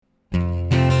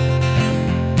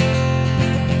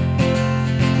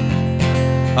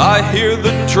I hear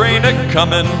the train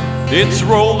a-comin', it's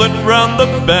rollin' round the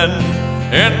bend,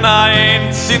 and I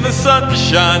ain't seen the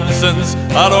sunshine since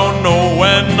I don't know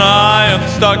when. I am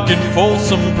stuck in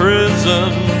Folsom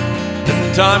prison,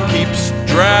 and time keeps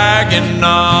dragging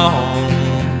on.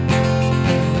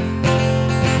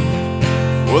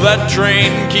 Well, that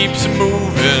train keeps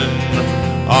moving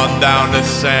on down to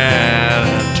San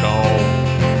Antonio.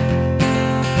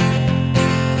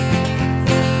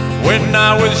 When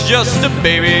I was just a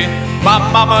baby, my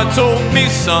mama told me,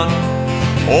 son,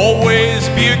 always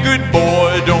be a good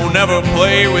boy, don't ever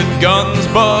play with guns.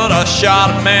 But I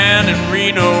shot a man in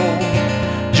Reno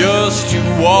just to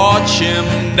watch him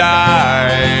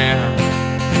die.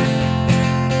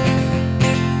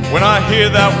 When I hear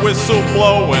that whistle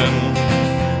blowing,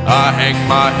 I hang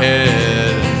my head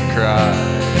and cry.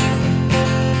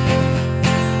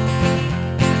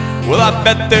 Well, I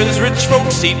bet there's rich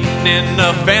folks eating in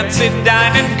a fancy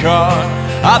dining car.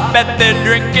 I bet they're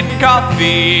drinking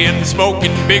coffee and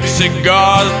smoking big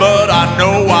cigars. But I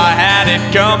know I had it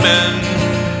coming,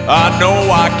 I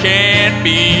know I can't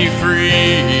be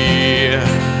free.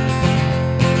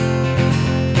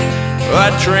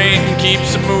 That train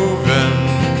keeps moving,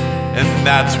 and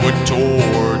that's what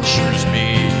tortures me.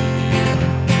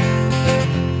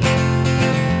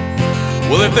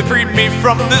 Well, if they freed me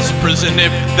from this prison,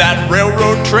 if that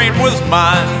railroad train was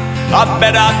mine, I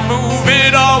bet I'd move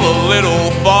it all a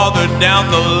little farther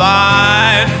down the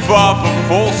line. Far from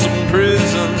Folsom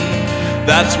prison,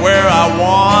 that's where I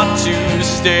want to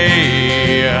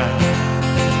stay.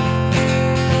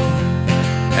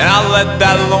 And I let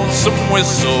that lonesome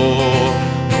whistle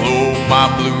blow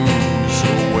my blues